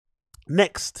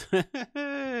Next.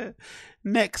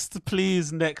 Next,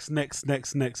 please. Next.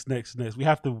 We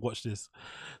have to watch this.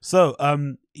 So,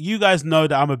 you guys know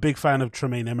that I'm a big fan of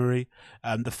Tremaine Emory,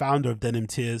 the founder of Denim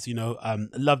Tears. You know,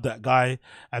 love that guy,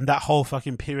 and that whole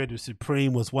fucking period with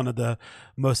Supreme was one of the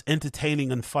most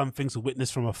entertaining and fun things to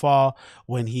witness from afar.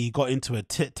 When he got into a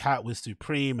tit tat with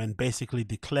Supreme and basically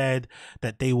declared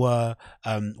that they were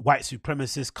white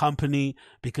supremacist company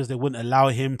because they wouldn't allow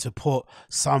him to put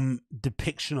some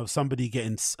depiction of somebody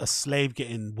getting a slave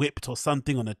getting whipped or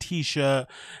something on a t-shirt,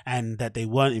 and that they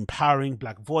weren't empowering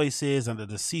black voices, and that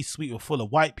the C-suite were full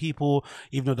of white people,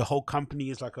 even though the whole company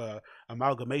is like a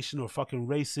amalgamation of fucking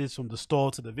races, from the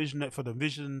store to the vision for the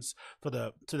visions for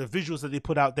the to the visuals that they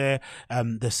put out there.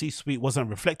 The C-suite wasn't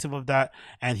reflective of that,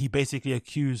 and he basically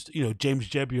accused, you know, James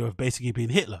Jebbia of basically being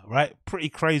Hitler. Right? Pretty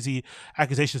crazy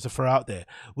accusations to throw out there,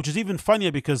 which is even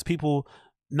funnier because people,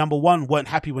 number one, weren't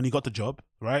happy when he got the job,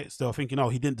 right? So thinking, oh,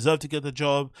 he didn't deserve to get the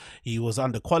job. He was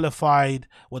underqualified.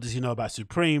 What does he know about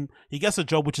Supreme? He gets a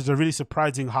job, which is a really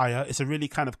surprising hire. It's a really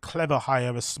kind of clever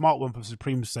hire, a smart one for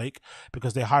Supreme's sake,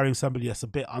 because they're hiring somebody that's a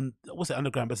bit,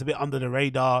 underground, but it's a bit under the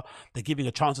radar. They're giving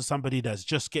a chance to somebody that's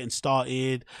just getting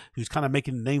started, who's kind of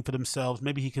making a name for themselves.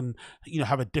 Maybe he can, you know,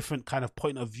 have a different kind of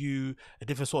point of view, a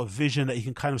different sort of vision that he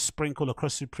can kind of sprinkle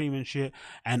across Supreme and shit.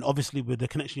 And obviously with the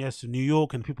connection he has to New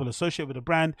York and people associated with the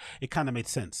brand, it kind of made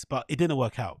sense, but it didn't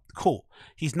work out. Cool.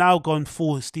 He's now gone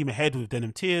full steam ahead with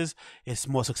Denim Tears. It's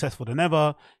more successful than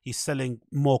ever. He's selling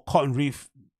more cotton reef,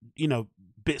 you know,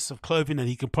 bits of clothing than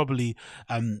he could probably,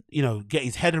 you know, get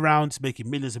his head around, making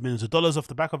millions and millions of dollars off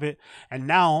the back of it. And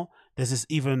now there's this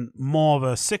even more of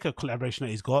a sicker collaboration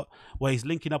that he's got, where he's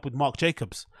linking up with Marc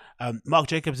Jacobs. Marc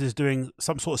Jacobs is doing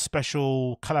some sort of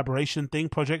special collaboration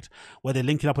project where they're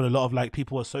linking up with a lot of like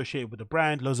people associated with the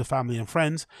brand, loads of family and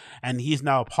friends, and he's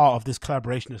now a part of this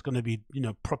collaboration that's going to be, you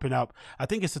know, propping up. I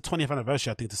think it's the 20th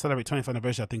anniversary. I think to celebrate 20th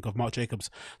anniversary, I think, of Marc Jacobs.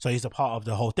 So he's a part of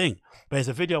the whole thing. But there's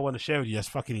a video I want to share with you that's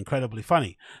fucking incredibly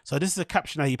funny. So this is a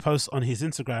caption that he posts on his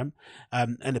Instagram,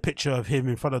 and a picture of him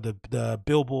in front of the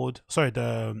billboard. Sorry,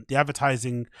 the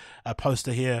advertising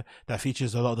poster here that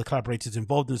features a lot of the collaborators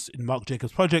involved in Marc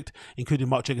Jacobs' project, including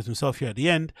Marc Jacobs himself here at the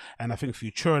end, and I think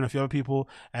Futura and a few other people,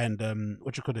 and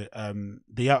what you call it,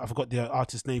 I forgot the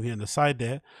artist's name here on the side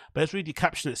there, but let's read the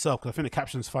caption itself because I think the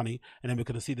caption's funny, and then we're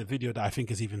going to see the video that I think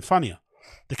is even funnier.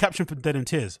 The caption from Denim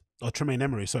Tears, or Tremaine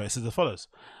Emory, sorry, it says as follows: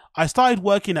 I started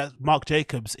working at Marc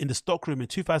Jacobs in the stockroom in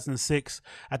 2006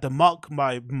 at the Marc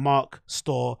by Marc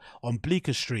store on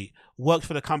Bleecker Street. Worked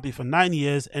for the company for 9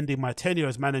 years, ending my tenure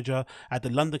as manager at the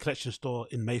London Collection store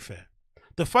in Mayfair.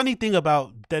 The funny thing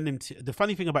about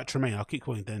Tremaine, I'll keep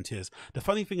calling Denim Tears. The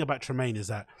funny thing about Tremaine is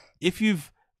that if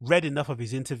you've read enough of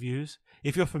his interviews,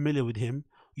 if you're familiar with him,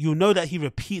 you'll know that he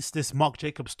repeats this Marc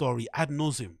Jacobs story ad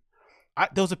nauseum.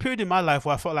 There was a period in my life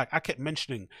where I felt like I kept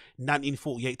mentioning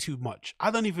 1948 too much. I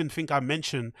don't even think I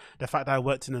mentioned the fact that I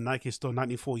worked in a Nike store in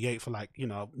 1948 for like, you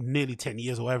know, nearly 10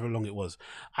 years or however long it was.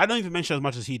 I don't even mention as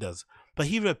much as he does. But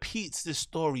he repeats this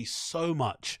story so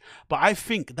much. But I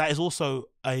think that is also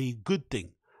a good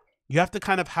thing. You have to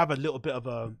kind of have a little bit of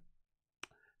a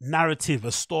narrative,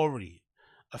 a story,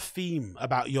 a theme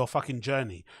about your fucking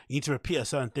journey. You need to repeat a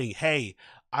certain thing. Hey,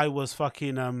 I was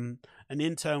fucking an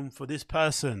intern for this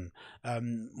person.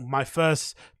 My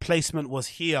first placement was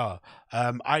here.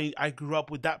 I grew up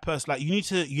with that person. Like you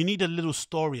need a little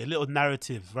story, a little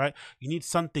narrative, right? You need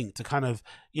something to kind of,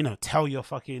 you know, tell your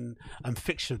fucking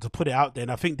fiction, to put it out there.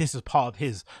 And I think this is part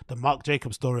of the Marc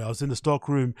Jacobs story. I was in the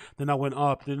stockroom, then I went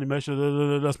up, then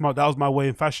that was my way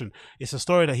in fashion. It's a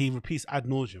story that he repeats ad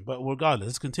nauseum. But regardless,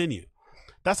 let's continue.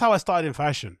 That's how I started in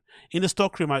fashion. In the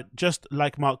stockroom, I just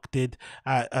like Marc did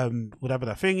at whatever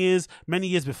that thing is. Many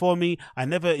years before me, I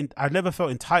never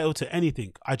felt entitled to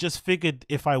anything. I just figured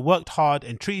if I worked hard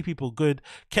and treated people good,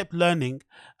 kept learning,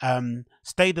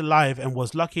 stayed alive, and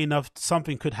was lucky enough,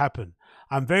 something could happen.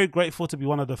 I'm very grateful to be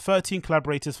one of the 13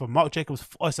 collaborators for Marc Jacobs.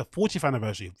 Oh, it's a 40th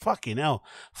anniversary. Fucking hell.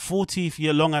 40th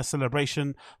year long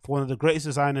celebration for one of the greatest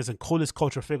designers and coolest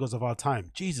cultural figures of our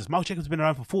time. Jesus, Marc Jacobs has been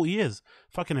around for 40 years.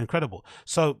 Fucking incredible.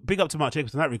 So big up to Marc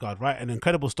Jacobs in that regard, right? An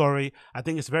incredible story. I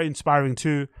think it's very inspiring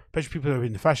too, especially people who are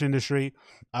in the fashion industry.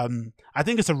 I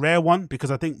think it's a rare one because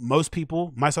I think most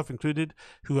people, myself included,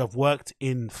 who have worked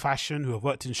in fashion, who have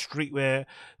worked in streetwear,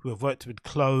 who have worked with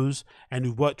clothes, and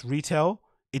who worked retail,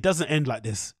 it doesn't end like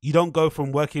this. You don't go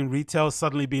from working retail,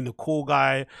 suddenly being the cool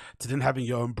guy, to then having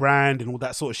your own brand and all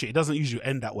that sort of shit. It doesn't usually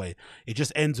end that way. It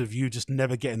just ends with you just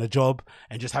never getting a job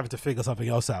and just having to figure something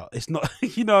else out. It's not,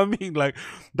 you know what I mean? Like,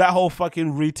 that whole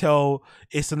fucking retail,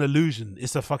 it's an illusion.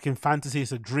 It's a fucking fantasy.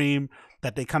 It's a dream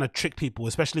that they kind of trick people,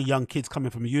 especially young kids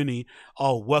coming from uni.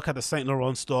 Oh, work at the Saint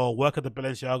Laurent store, work at the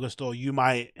Balenciaga store, you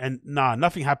might, and nah,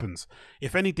 nothing happens.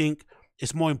 If anything,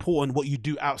 it's more important what you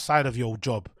do outside of your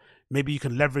job. Maybe you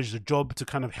can leverage the job to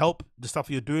kind of help the stuff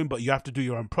you're doing, but you have to do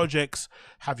your own projects,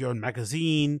 have your own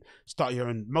magazine, start your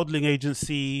own modeling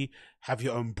agency, have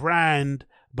your own brand,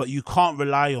 but you can't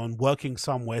rely on working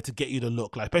somewhere to get you the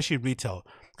look, like especially retail,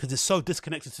 because it's so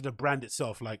disconnected to the brand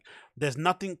itself. Like, there's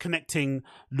nothing connecting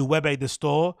Luwebe the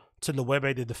store to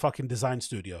Luwebe the fucking design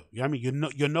studio. You know what I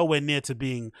mean? You're nowhere near to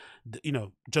being, you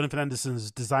know, Jonathan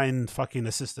Anderson's design fucking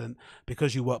assistant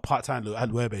because you work part-time at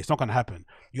Luwebe. It's not going to happen.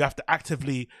 You have to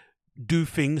actively do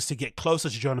things to get closer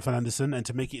to Jonathan Anderson and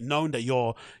to make it known that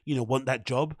you're, you know, want that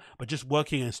job. But just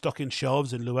working and stocking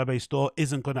shelves in Luwebe store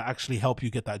isn't going to actually help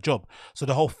you get that job. So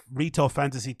the whole retail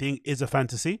fantasy thing is a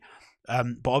fantasy.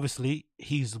 But obviously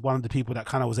he's one of the people that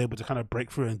kind of was able to kind of break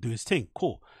through and do his thing.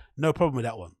 Cool. No problem with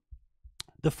that one.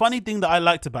 The funny thing that I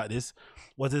liked about this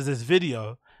was there's this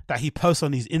video that he posts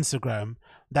on his Instagram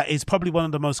that is probably one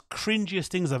of the most cringiest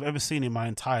things I've ever seen in my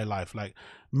entire life. Like,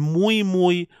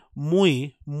 muy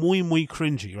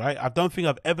cringy, right? I don't think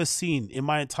I've ever seen in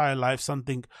my entire life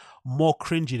something more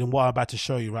cringy than what I'm about to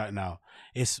show you right now.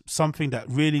 It's something that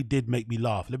really did make me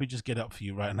laugh. Let me just get up for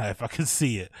you right now if I can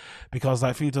see it, because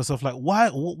I think to myself, like, why?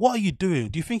 What are you doing?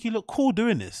 Do you think you look cool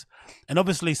doing this? And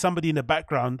obviously somebody in the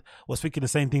background was thinking the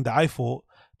same thing that I thought,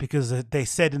 because they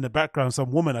said in the background,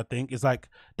 some woman, I think, is like,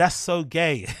 that's so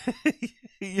gay.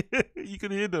 You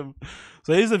can hear them.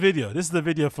 So here's the video. This is the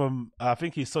video from, I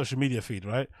think, his social media feed,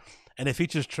 right? And it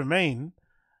features Tremaine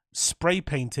spray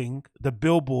painting the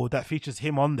billboard that features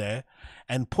him on there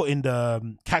and putting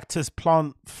the cactus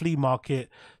plant flea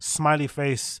market smiley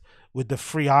face with the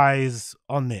 3 eyes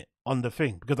on it, on the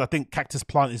thing, because I think Cactus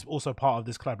Plant is also part of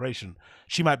this collaboration.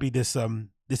 She might be this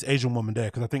this Asian woman there,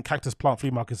 because I think Cactus Plant Flea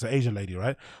Market is an Asian lady,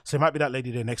 right? So it might be that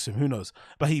lady there next to him, who knows?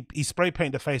 But he spray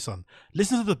painted the face on.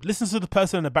 Listen to the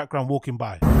person in the background walking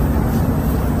by.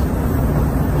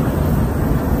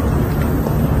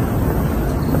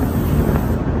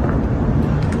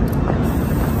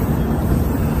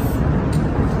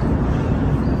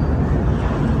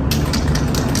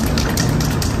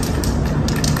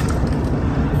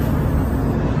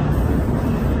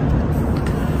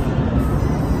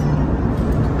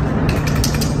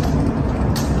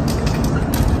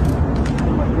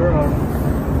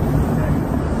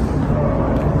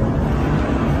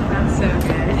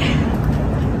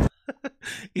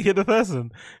 You hear the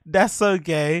person? That's so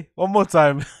gay. One more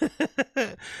time.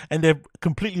 And they're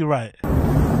completely right.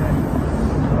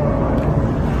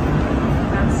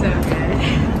 That's so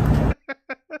gay.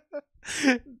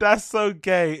 That's so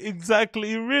gay.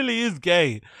 Exactly. It really is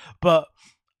gay. But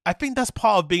I think that's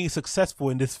part of being successful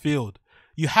in this field.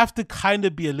 You have to kind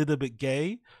of be a little bit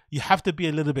gay. You have to be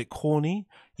a little bit corny.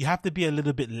 You have to be a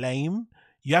little bit lame.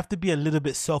 You have to be a little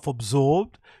bit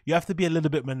self-absorbed. You have to be a little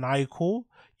bit maniacal.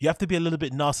 You have to be a little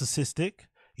bit narcissistic.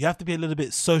 You have to be a little bit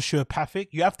sociopathic.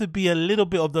 You have to be a little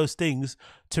bit of those things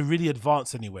to really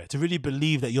advance anywhere, to really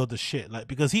believe that you're the shit. Like,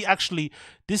 because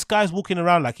this guy's walking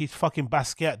around like he's fucking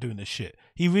Basquiat doing this shit.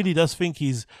 He really does think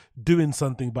he's doing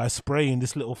something by spraying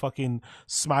this little fucking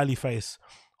smiley face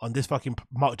on this fucking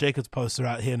Marc Jacobs poster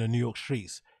out here in the New York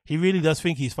streets. He really does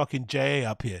think he's fucking JA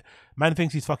up here. Man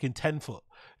thinks he's fucking 10 foot.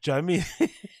 Do you know what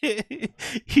I mean?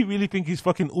 He really thinks he's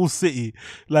fucking all city,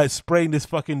 like spraying this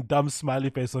fucking dumb smiley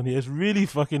face on here. It's really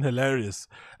fucking hilarious.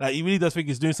 Like, he really does think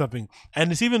he's doing something.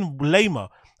 And it's even lamer.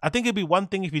 I think it'd be one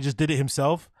thing if he just did it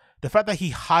himself. The fact that he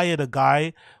hired a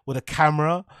guy with a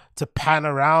camera to pan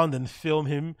around and film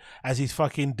him as he's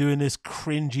fucking doing this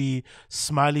cringy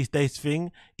smiley face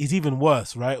thing is even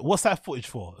worse, right? What's that footage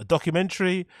for? A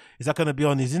documentary? Is that going to be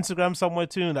on his Instagram somewhere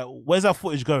too? Like, where's that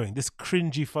footage going? This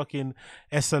cringy fucking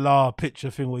SLR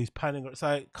picture thing where he's panning. It's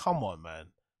like, come on, man.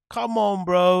 Come on,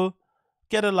 bro.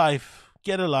 Get a life.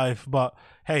 Get a life. But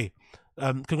hey,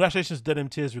 congratulations to Denim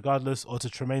Tears regardless, or to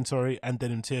Tremaine, sorry, and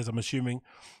Denim Tears, I'm assuming.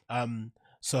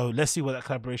 So let's see what that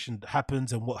collaboration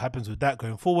happens and what happens with that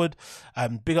going forward.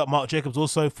 Big up Marc Jacobs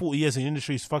also. 40 years in the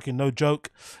industry is fucking no joke.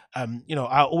 You know,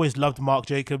 I always loved Marc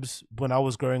Jacobs when I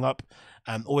was growing up.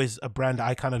 Always a brand that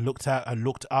I kind of looked at and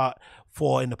looked at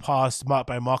for in the past, Marc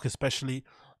by Marc especially.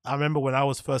 I remember when I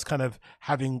was first kind of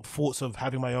having thoughts of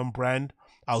having my own brand,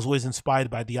 I was always inspired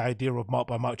by the idea of Marc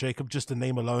by Marc Jacob, just the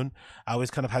name alone. I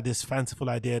always kind of had this fanciful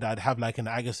idea that I'd have like an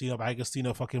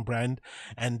Agostino fucking brand,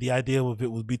 and the idea of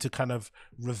it would be to kind of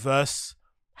reverse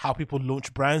how people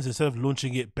launch brands. Instead of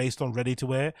launching it based on ready to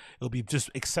wear, it'll be just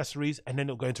accessories and then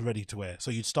it'll go into ready to wear.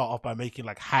 So you'd start off by making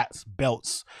like hats,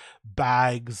 belts,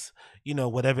 bags, you know,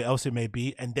 whatever else it may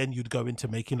be, and then you'd go into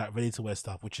making like ready to wear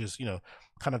stuff, which is, you know,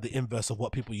 kind of the inverse of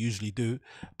what people usually do.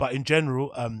 But in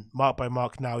general, Marc by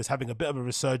Marc now is having a bit of a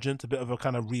resurgence, a bit of a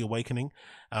kind of reawakening.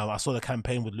 I saw the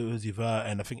campaign with Lil Uzi Vert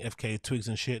and I think FK Twigs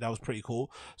and shit. That was pretty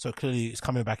cool. So clearly it's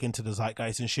coming back into the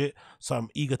zeitgeist and shit. So I'm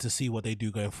eager to see what they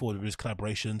do going forward with his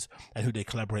collaborations and who they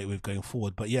collaborate with going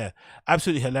forward. But yeah,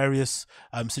 absolutely hilarious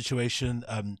situation.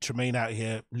 Tremaine out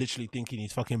here literally thinking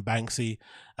he's fucking Banksy,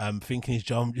 thinking he's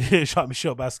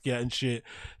Jean-Michel Basquiat and shit,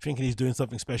 thinking he's doing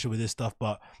something special with this stuff.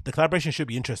 But the collaboration should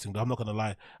be interesting, though, I'm not gonna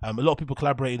lie. A lot of people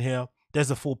collaborating here. There's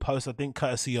a full post, I think,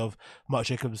 courtesy of Marc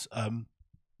Jacobs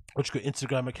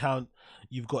Instagram account.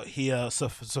 You've got here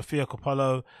Sophia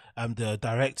Coppolo, the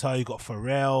director. You got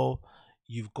Pharrell.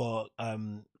 You've got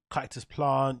Cactus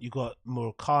Plant. You got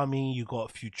Murakami. You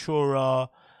got Futura.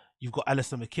 You've got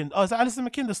Alistair McKinney. Oh, is that Alistair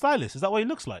McKinney, the stylist? Is that what he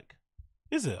looks like?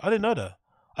 Is it? I didn't know that.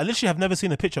 I literally have never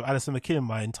seen a picture of Alistair McKinney in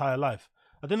my entire life.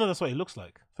 I didn't know that's what he looks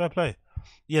like. Fair play.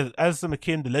 Yeah, Alistair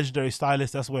McKinney, the legendary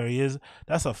stylist, that's where he is.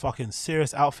 That's a fucking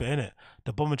serious outfit, innit?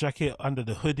 The bomber jacket under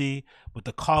the hoodie with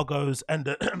the cargos and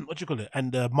the what you call it,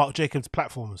 and the Marc Jacobs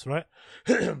platforms, right?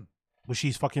 Which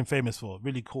he's fucking famous for.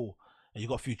 Really cool. And you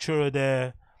got Futura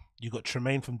there. You got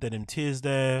Tremaine from Denim Tears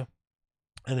there.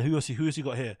 And who else you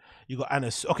got here? You got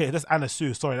Anna. Okay, that's Anna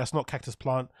Sue. Sorry, that's not Cactus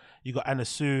Plant. You got Anna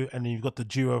Sue, and then you've got the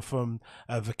duo from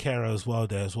Vaquero as well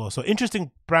there as well. So interesting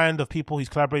brand of people he's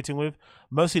collaborating with.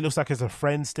 Mostly looks like it's a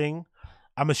friends thing.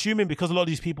 I'm assuming because a lot of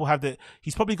these people have that,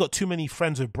 he's probably got too many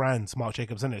friends with brands, Marc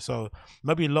Jacobs, in it. So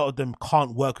maybe a lot of them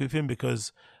can't work with him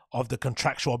because of the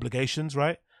contractual obligations,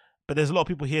 right? But there's a lot of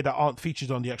people here that aren't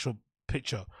featured on the actual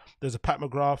picture. There's a Pat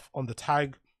McGrath on the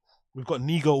tag. We've got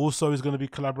Nigo also is going to be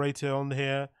collaborating on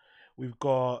here. We've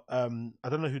got, I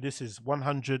don't know who this is,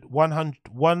 800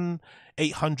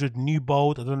 New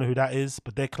Bold. I don't know who that is,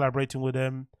 but they're collaborating with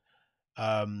them.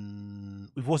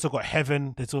 We've also got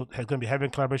Heaven. There's going to be Heaven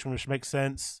collaboration, which makes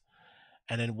sense.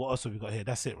 And then what else have we got here?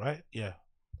 That's it, right? Yeah.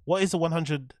 What is the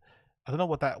 100? I don't know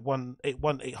what that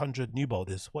 800 New Bold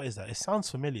is. What is that? It sounds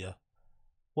familiar.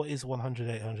 What is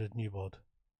 800 New Bold?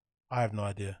 I have no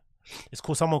idea. It's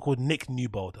called someone called Nick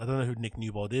Newbold. I don't know who Nick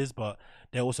Newbold is, but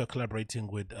they're also collaborating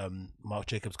with Marc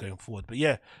Jacobs going forward. But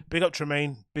yeah, big up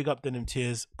Tremaine, big up Denim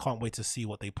Tears. Can't wait to see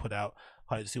what they put out.